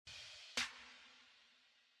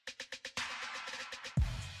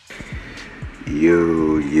Welcome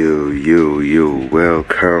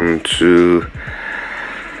to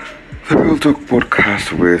the Real Talk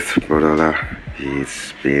podcast with Brodola.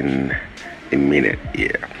 It's been a minute,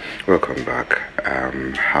 Welcome back.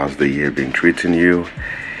 How's the year been treating you?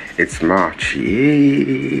 It's March,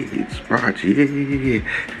 yay! It's March, yay!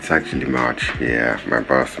 It's actually March, my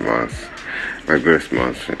birth month.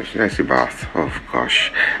 Should I say birth? Oh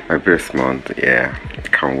gosh, my birth month,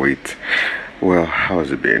 can't wait. Well,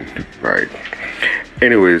 how's it been? Right.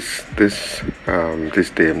 Anyways, this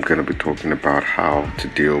day I'm gonna be talking about how to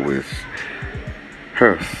deal with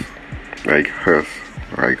hurt, like hurt.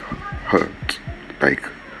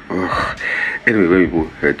 Anyway, when people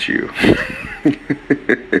hurt you,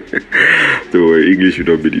 don't worry, English should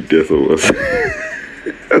not be the death of us.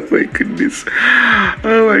 Oh my goodness.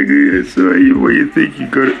 So when you think you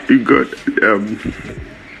got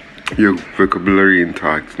your vocabulary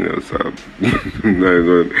intact, so something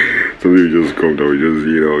just come down,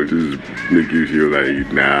 just make you feel like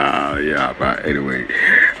but anyway,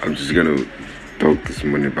 I'm just gonna talk this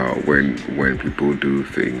morning about when people do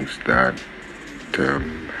things that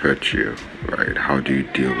hurt you, right? How do you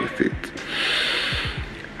deal with it?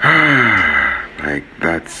 Like,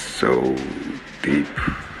 that's so deep,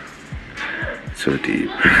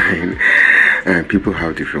 right? And people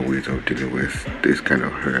have different ways of dealing with this kind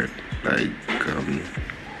of hurt. Like,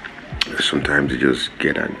 sometimes they just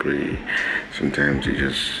get angry. Sometimes they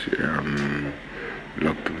just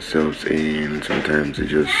lock themselves in. Sometimes they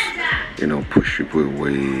just, push people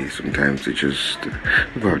away. Sometimes they just,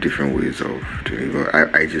 people have different ways of doing it.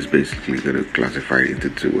 But I just basically gonna classify it into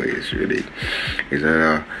two ways, really. Is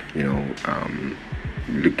that,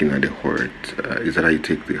 looking at the hurt, is that how you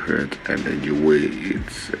take the hurt and then you weigh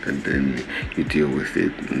it and then you deal with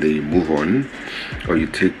it and then you move on, or you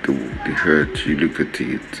take the hurt, you look at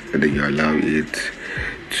it and then you allow it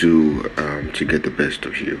to get the best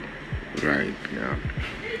of you, right?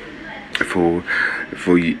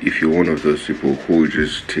 For you, if you're one of those people who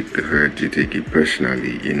just take the hurt, you take it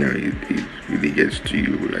personally, it really gets to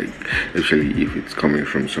you, like, especially if it's coming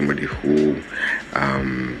from somebody who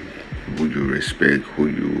you respect, who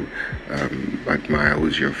you admire,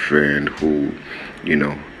 who's your friend, who,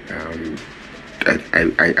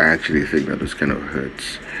 I actually think that those kind of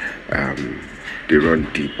hurts, they run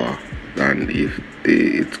deeper than if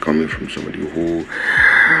it's coming from somebody who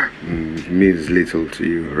means little to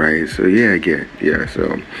you, right? So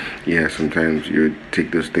sometimes you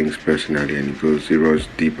take those things personally and it runs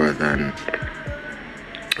deeper than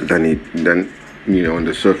on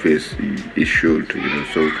the surface it should,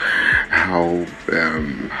 so how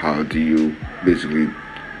do you basically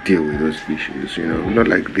deal with those issues, not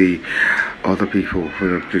like the other people,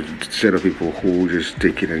 the set of people who just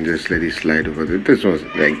take it and just let it slide over. This one's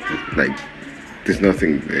like there's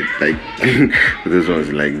nothing like this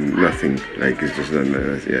one's like nothing, like it's just not,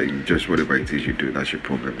 just whatever it is you do, that's your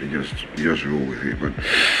problem. You just roll with it. But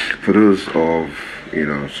for those of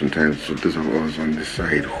sometimes those of us on this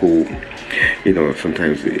side who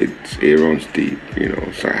sometimes it runs deep,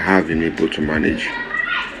 so I have been able to manage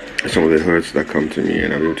some of the hurts that come to me,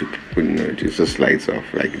 and I'm able to put, it just slides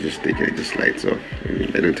off, like just take it just slides off.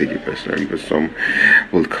 I don't take it personally, but some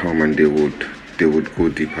will come and they would go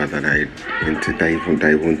deeper than I intended. I even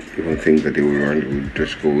think that they would run. They would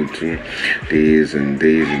just go to days and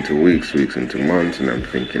days, into weeks into months, and I'm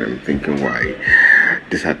thinking why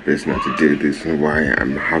this had person had to do this, and why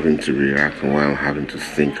I'm having to react, and why I'm having to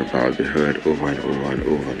think about the hurt over and over and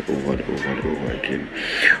over and over and over and over again,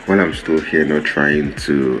 while I'm still here not trying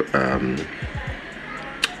to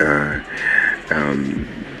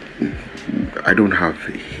I don't have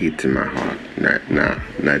hate in my heart. Nah,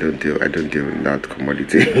 I don't deal in that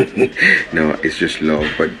commodity. No, it's just love.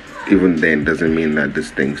 But even then, doesn't mean that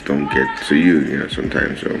these things don't get to you.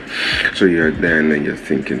 Sometimes. So you're there and then you're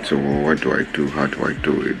thinking, so what do I do? How do I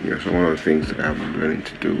do it? So one of the things that I'm learning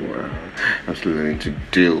to do, I'm still learning to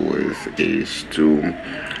deal with, is to,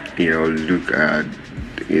 look at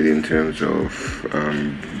it in terms of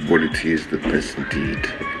what it is the person did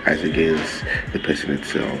as against the person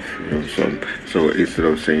itself. So instead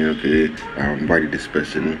of saying, okay, why did this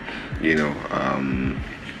person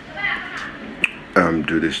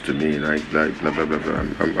do this to me, like blah blah blah blah.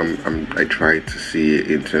 I try to see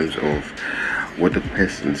it in terms of what the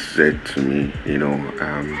person said to me,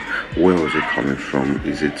 where was it coming from?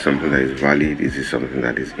 Is it something that is valid? Is it something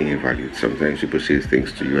that is invalid? Sometimes people say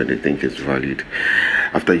things to you and they think it's valid.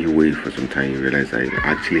 After you wait for some time, you realize that it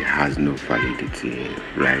actually has no validity,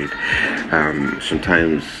 right?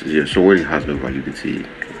 Sometimes, so when it has no validity,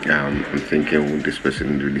 I'm thinking, this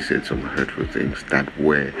person really said some hurtful things that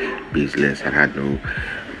were baseless and had no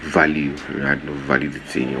value, had no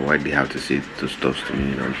validity. Why they have to say those stuffs to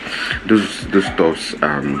me? Those stuffs.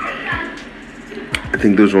 I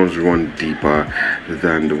think those ones run deeper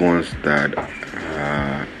than the ones that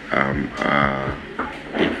are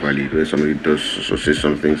invalid. When somebody does say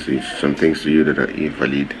some things to you that are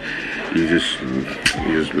invalid, you just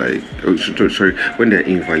like, oh, sorry, when they're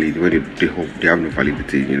invalid, when they have no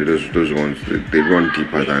validity, those ones, they run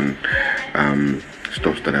deeper than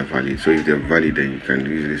stuff that are valid. So if they're valid, then you can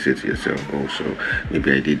easily say to yourself, oh, so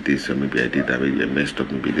maybe I did this, or maybe I did that, maybe I messed up,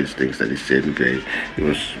 maybe these things that he said, maybe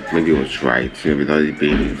it was right, without it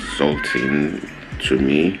being insulting to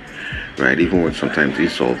me, right? Even when sometimes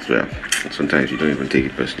insults, sometimes you don't even take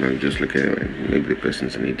it personally. You just look at it and maybe the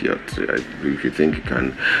person's an idiot. If you think you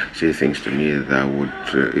can say things to me that would,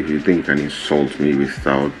 if you think you can insult me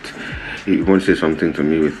without, you want to say something to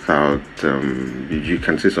me without, you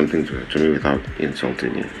can say something to me without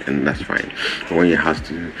insulting me, and that's fine. But when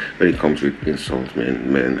it comes with insult,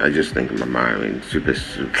 man, I just think in my mind, super,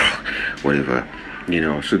 whatever.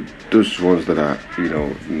 So those ones that are,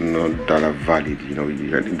 not that are valid,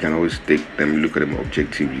 you can always take them, look at them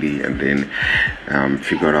objectively, and then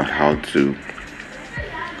figure out how to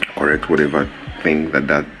correct whatever thing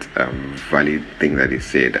that valid thing that is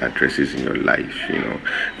said addresses in your life,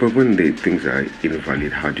 But when the things are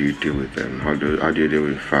invalid, how do you deal with them? How do you deal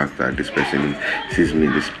with the fact that this person sees me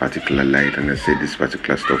in this particular light and has said this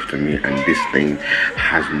particular stuff to me, and this thing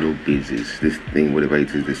has no basis? This thing, whatever it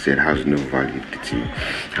is they said, has no validity.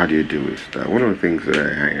 How do you deal with that? One of the things that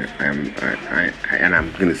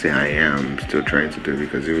I'm gonna say I am still trying to do,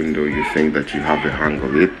 because even though you think that you have a hang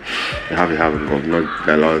of it, you have a hang of not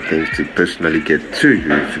a lot of things to personally get to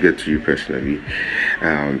you personally.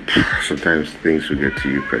 Sometimes things will get to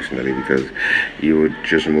you personally because you would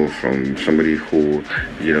just move from somebody who,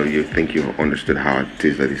 you think you understood how it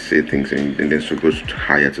is that they say things, and then so goes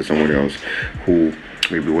higher to someone else who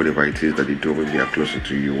maybe whatever it is that they do, maybe they are closer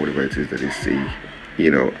to you, whatever it is that they say,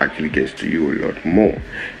 actually gets to you a lot more,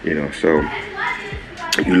 so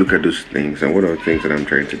you look at those things. And one of the things that I'm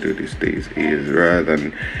trying to do these days is, rather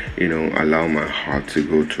than allow my heart to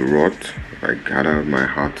go to rot, like allow my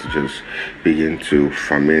heart to just begin to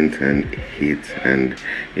ferment and hate and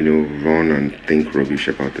run and think rubbish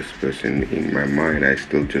about this person, in my mind I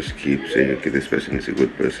still just keep saying, okay, this person is a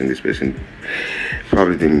good person, this person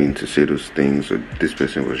probably didn't mean to say those things, or this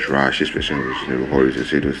person was rash, this person was hurried to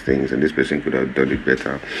say those things, and this person could have done it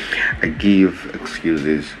better. I give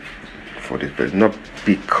excuses for this person, not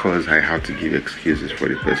because I have to give excuses for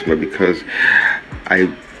this person, but because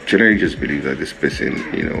I generally just believe that this person,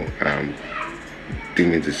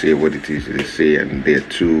 didn't mean to say what it is they say, and they're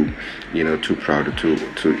too proud or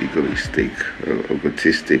too egoistic or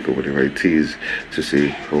egotistic or whatever it is to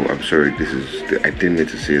say, oh, I'm sorry, I didn't mean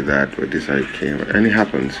to say that, or this I came, and it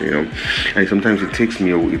happens, and sometimes it takes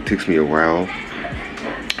me a while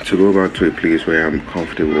to go back to a place where I'm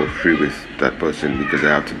comfortable or free with that person, because I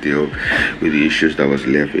have to deal with the issues that was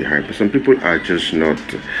left behind. But some people are just not,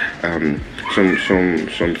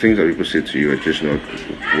 some things that people say to you are just not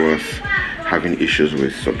worth having issues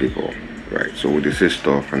with some people, right? So they say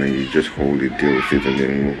stuff and then you just hold it, deal with it, and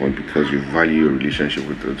then move on, because you value your relationship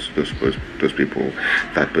with those people,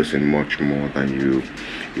 that person, much more than you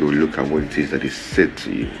will look at what it is that is said to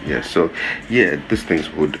you. So these things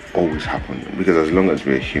would always happen, because as long as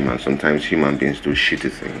we're human, sometimes human beings do shitty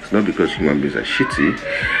things, not because human beings are shitty,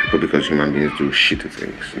 but because human beings do shitty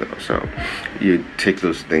things. So you take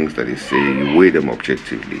those things that they say, you weigh them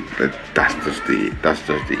objectively, but that's just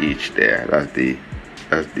the each there, that's the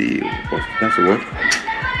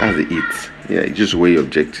it. You just weigh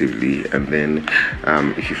objectively, and then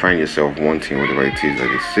if you find yourself wanting whatever it is that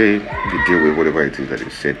they say, you deal with whatever it is that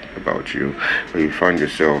is said about you. But you find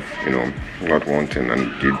yourself, not wanting,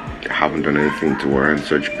 and you haven't done anything to warrant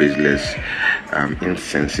such baseless,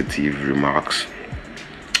 insensitive remarks.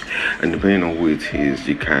 And depending on who it is,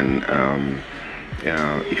 you can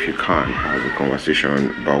if you can't have a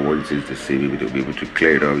conversation about what it is they say, maybe they'll be able to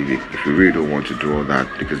clear it up. If you really don't want to do all that,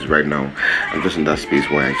 because right now I'm just in that space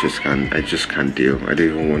where I just can't deal. I don't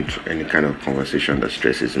even want any kind of conversation that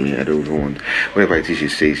stresses me. I don't even want whatever it is you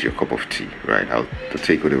say is your cup of tea, right? I'll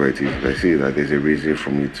take whatever it is. If I see that there's a reason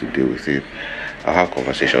for me to deal with it, I'll have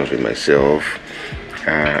conversations with myself,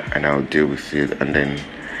 and I'll deal with it, and then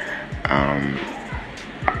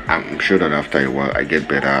I'm sure that after a while I get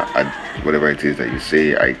better at whatever it is that you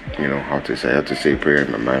say. I have to say prayer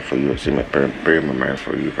in my mind for you, I say my prayer in my mind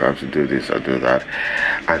for you. If I have to do this, I'll do that,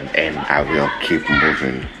 and I will keep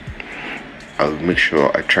moving.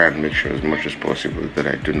 I try and make sure as much as possible that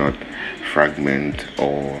I do not fragment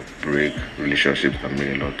or break relationships that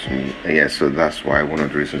mean a lot to me. And yeah, so that's why one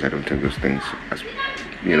of the reasons I don't take those things as,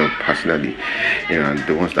 personally, and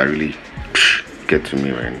the ones that really get to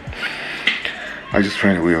me, right? I just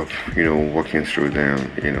find a way of, working through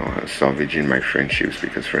them, salvaging my friendships,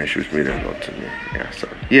 because friendships mean a lot to me. Yeah, so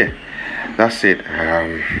yeah, that's it.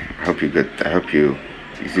 I hope you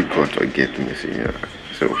is it got or get missing?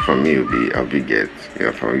 So for me, I'll be get.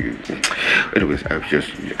 For you. Anyways,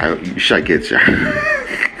 you should get.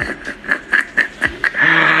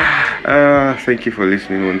 Thank you for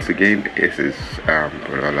listening once again. This is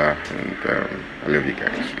Borola, and I love you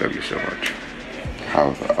guys. Love you so much.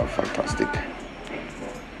 Have a fantastic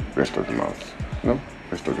rest of the month. No,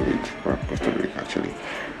 rest of the week. Well, rest of the week actually.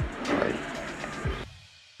 Bye.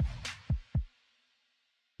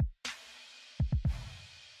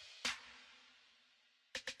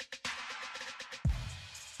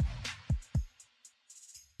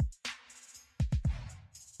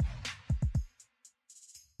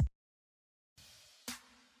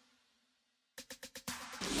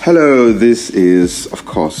 Hello, this is, of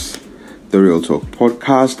course, the Real Talk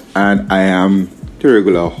podcast, and I am the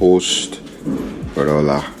regular host,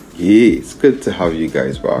 Borola. Yeah, it's good to have you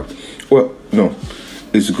guys back. Well, no,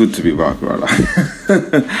 it's good to be back, rather.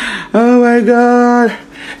 Oh my God.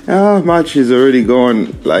 March is already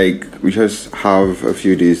gone. Like, we just have a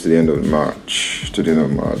few days to the end of March,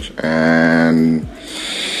 and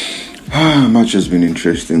March has been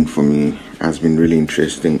interesting for me. Has been really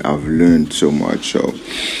interesting. I've learned so much. So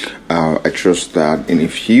I trust that in a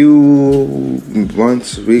few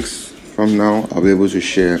months, weeks from now, I'll be able to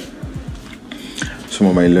share some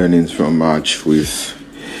of my learnings from March with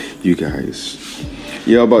you guys.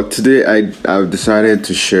 Yeah, but today I've decided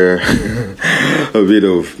to share a bit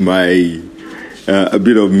of me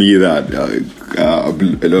that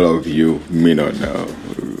a lot of you may not know.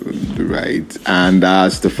 Right, and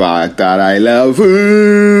that's the fact that I love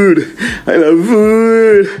food.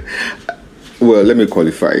 Well, let me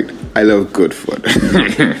qualify it. I love good food.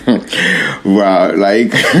 Wow,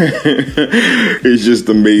 like it's just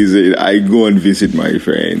amazing. I go and visit my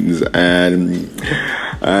friends and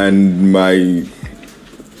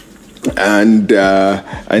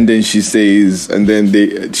then she says,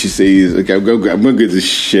 okay, I'm not going to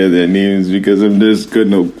share their names because I'm just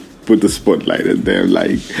gonna put the spotlight at them,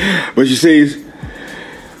 but she says,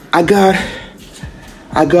 I got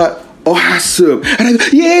oha soup, and I go,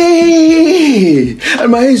 yay,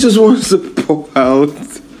 and my eyes just wants to pop out.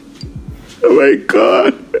 Oh my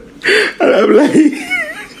God. And I'm like,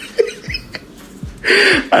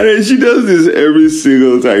 and then she does this every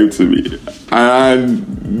single time to me, and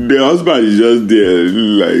the husband is just there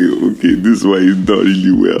like, okay, this one is done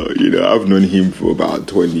really well. I've known him for about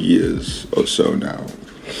 20 years or so now.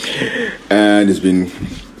 And it's been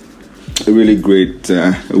a really great,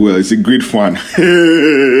 it's a great fun.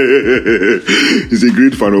 He's a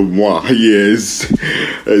great fan of moi, yes.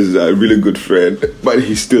 He's a really good friend, but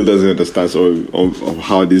he still doesn't understand of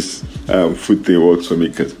how this food thing works for me,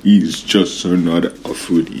 because he's just so not a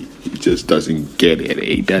foodie. He just doesn't get it.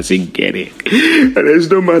 He doesn't get it. And it's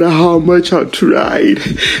no matter how much I tried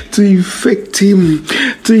to infect him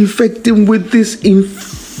with this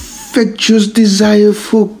infectious desire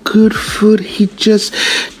for good food, he just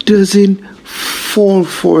doesn't fall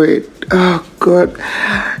for it. Oh God.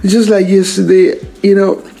 Just like yesterday,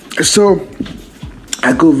 so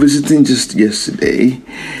I go visiting just yesterday,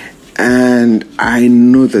 and I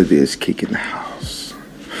know that there's cake in the house,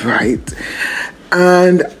 right?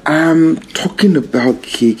 And I'm talking about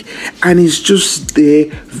cake, and he's just there,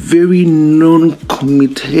 very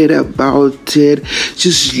non-committed about it,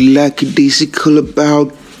 just lackadaisical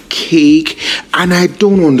about cake, and I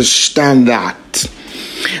don't understand that.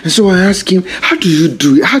 And so I ask him, how do you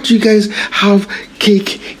do it? How do you guys have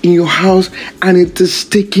cake in your house and it is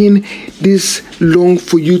taking this long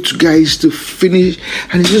for you two guys to finish?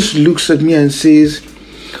 And he just looks at me and says,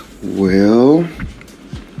 well,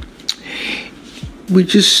 we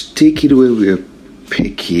just take it when we're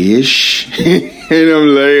peckish. And I'm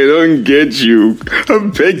like, I don't get you.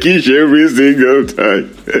 I'm peckish every single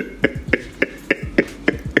time.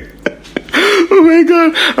 Oh my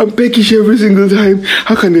God, I'm peckish every single time.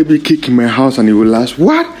 How can there be cake in my house and it will last?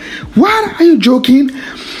 What? Are you joking?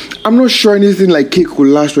 I'm not sure anything like cake will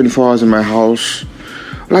last 24 hours in my house.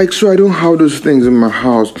 So I don't have those things in my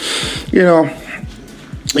house. A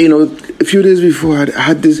few days before I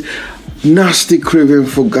had this nasty craving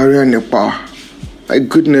for Gari and Epa. My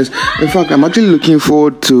goodness. In fact, I'm actually looking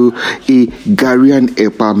forward to a Gari and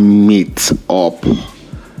Epa meet up.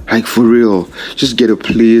 Like for real, just get a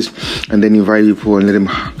place and then invite people and let them,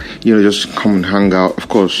 just come and hang out. Of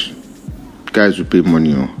course, guys will pay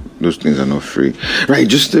money. Those things are not free, right?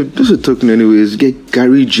 Just a token, anyways. Get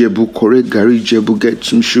Gary Jebu, correct Gary Jebu. Get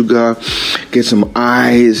some sugar, get some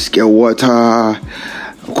ice, get water.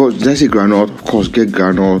 Of course, did I say granite? Of course, get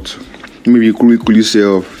granite. Maybe you cool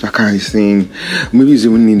yourself, that kind of thing. Maybe it's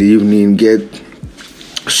even in the evening. Get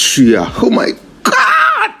suya. Oh my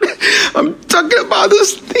God, I'm talking about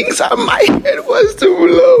those things and my head was too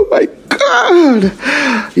low. My God,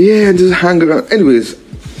 yeah, and just hang around. Anyways,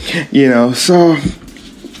 so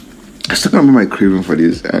I still remember my craving for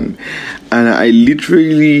this, and I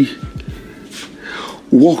literally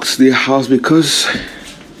walked to the house because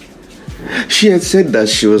she had said that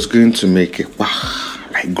she was going to make it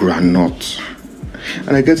like granite.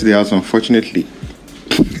 And I get to the house, unfortunately,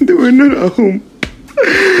 they were not at home.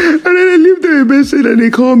 And then I left them a message and they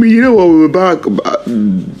called me, we were back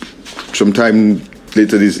sometime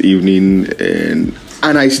later this evening, and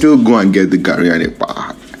I still go and get the gari and it.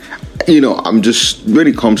 I'm just, when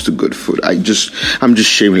it comes to good food, I'm just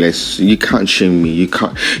shameless. You can't shame me. You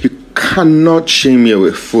cannot shame me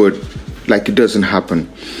with food. Like, it doesn't happen.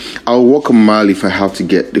 I'll walk a mile if I have to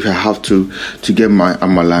get my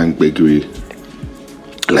amala and gbegiri.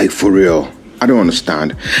 Like, for real. I don't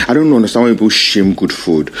understand. I don't understand why people shame good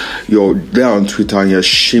food. You're there on Twitter and you're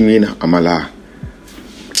shaming amala.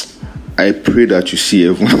 I pray that you see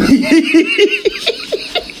everyone.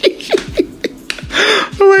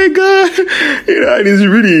 Oh my God, and it's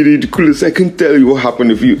really ridiculous. I can tell you what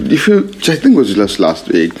happened if you, I think it was just last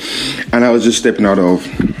week, and I was just stepping out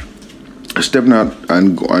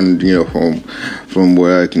and going, home from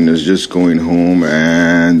work, and I was just going home,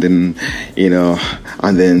 and then,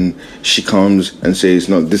 and then she comes and says,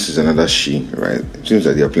 no, this is another she, right? It seems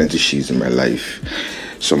like there are plenty of she's in my life.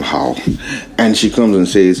 Somehow, and she comes and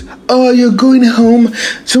says, oh, you're going home,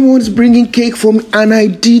 someone's bringing cake for me, and I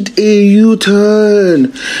did a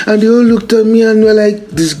U-turn, and they all looked at me and were like,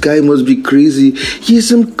 this guy must be crazy.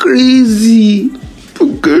 Yes, I'm crazy for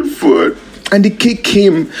good food. And the cake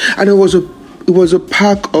came, and it was a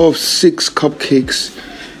pack of 6 cupcakes,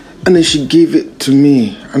 and then she gave it to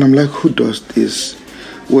me, and I'm like, who does this?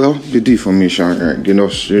 Well, they do it for me, so even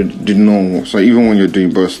when you're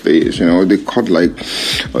doing birthdays, they cut like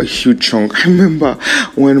a huge chunk. I remember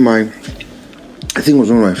when I think it was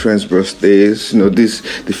one of my friend's birthdays,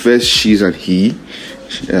 the first she and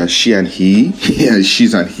he,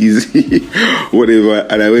 she's and he's, whatever,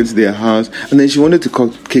 and I went to their house, and then she wanted to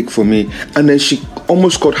cut cake for me, and then she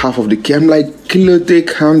almost cut half of the cake. I'm like, Kilote,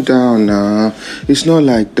 calm down now. It's not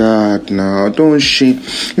like that now. Don't shame.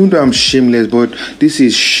 Even though I'm shameless, but this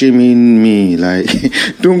is shaming me. Like,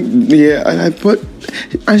 don't, yeah.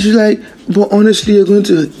 And she's like, but honestly, you're going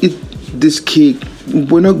to eat this cake.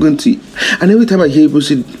 We're not going to eat. And every time I hear people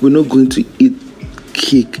say, we're not going to eat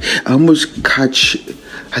cake, I almost catch,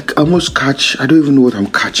 I don't even know what I'm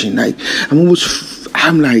catching. Like, I'm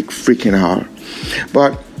like freaking out.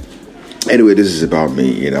 But anyway, this is about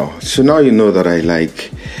me, So now you know that I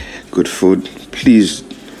like good food. Please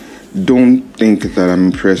don't think that I'm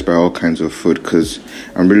impressed by all kinds of food, because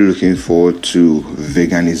I'm really looking forward to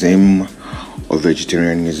veganism or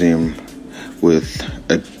vegetarianism with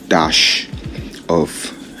a dash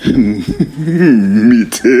of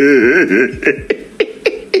meat.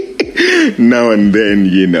 Now and then,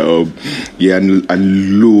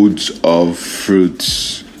 and loads of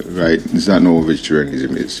fruits, right? Is that not what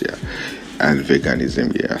vegetarianism is? Yeah. And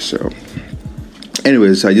veganism, yeah. So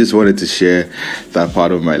anyways, I just wanted to share that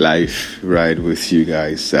part of my life, right, with you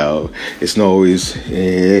guys. So it's not always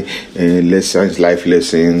lessons, life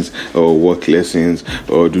lessons, or work lessons,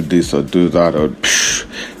 or do this or do that, or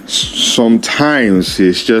sometimes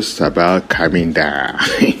it's just about calming down.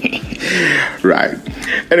 Right.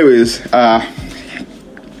 Anyways,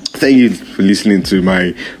 thank you for listening to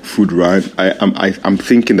my food rant. I'm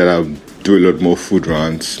thinking that I'll do a lot more food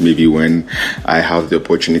rants maybe when I have the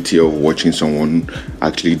opportunity of watching someone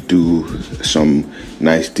actually do some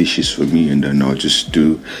nice dishes for me, and then I'll just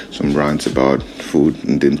do some rants about food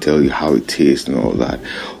and then tell you how it tastes and all that.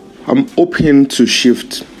 I'm open to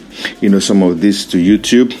shift, some of this to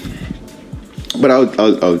YouTube, but I'll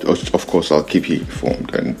of course I'll keep you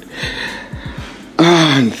informed.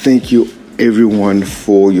 And thank you everyone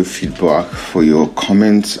for your feedback, for your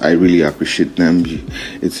comments. I really appreciate them.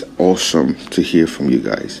 It's awesome to hear from you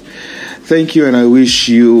guys. Thank you, and I wish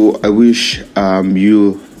you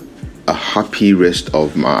a happy rest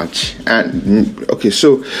of March. And okay,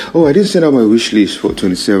 so I didn't send out my wish list for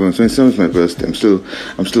 27. 27 is my birthday. I'm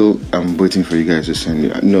still waiting for you guys to send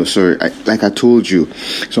me. No, sorry. Like I told you,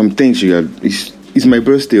 some things it's my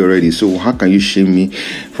birthday already, so how can you shame me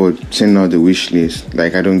for sending out the wish list?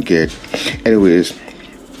 Like, I don't get. Anyways,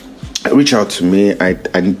 reach out to me. I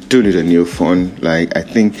do need a new phone. Like, I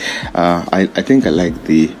think I like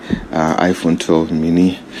the iPhone 12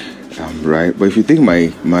 mini, right? But if you think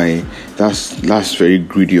my that's very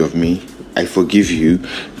greedy of me, I forgive you.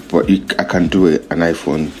 But I can do an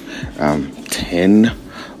iPhone 10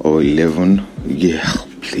 or 11. Yeah,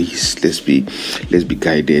 please, let's be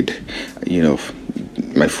guided. You know,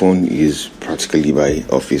 my phone is practically my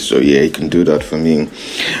office, so yeah, you can do that for me.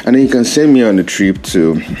 And then you can send me on a trip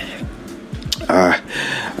to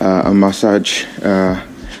a massage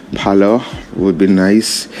parlor would be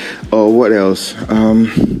nice. Or what else?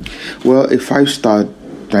 Well, a 5-star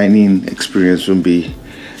dining experience wouldn't be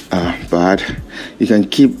bad. You can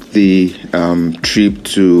keep the trip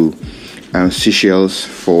to Seychelles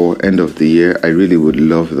for end of the year. I really would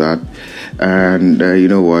love that. And you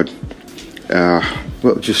know what?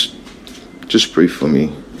 Well, just pray for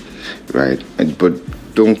me, right? But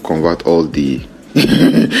don't convert all the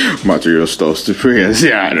material stuff to prayers.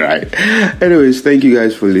 Yeah, right. Anyways, thank you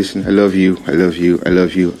guys for listening. I love you, and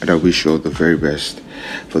I wish you all the very best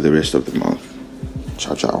for the rest of the month.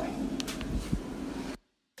 Ciao, ciao.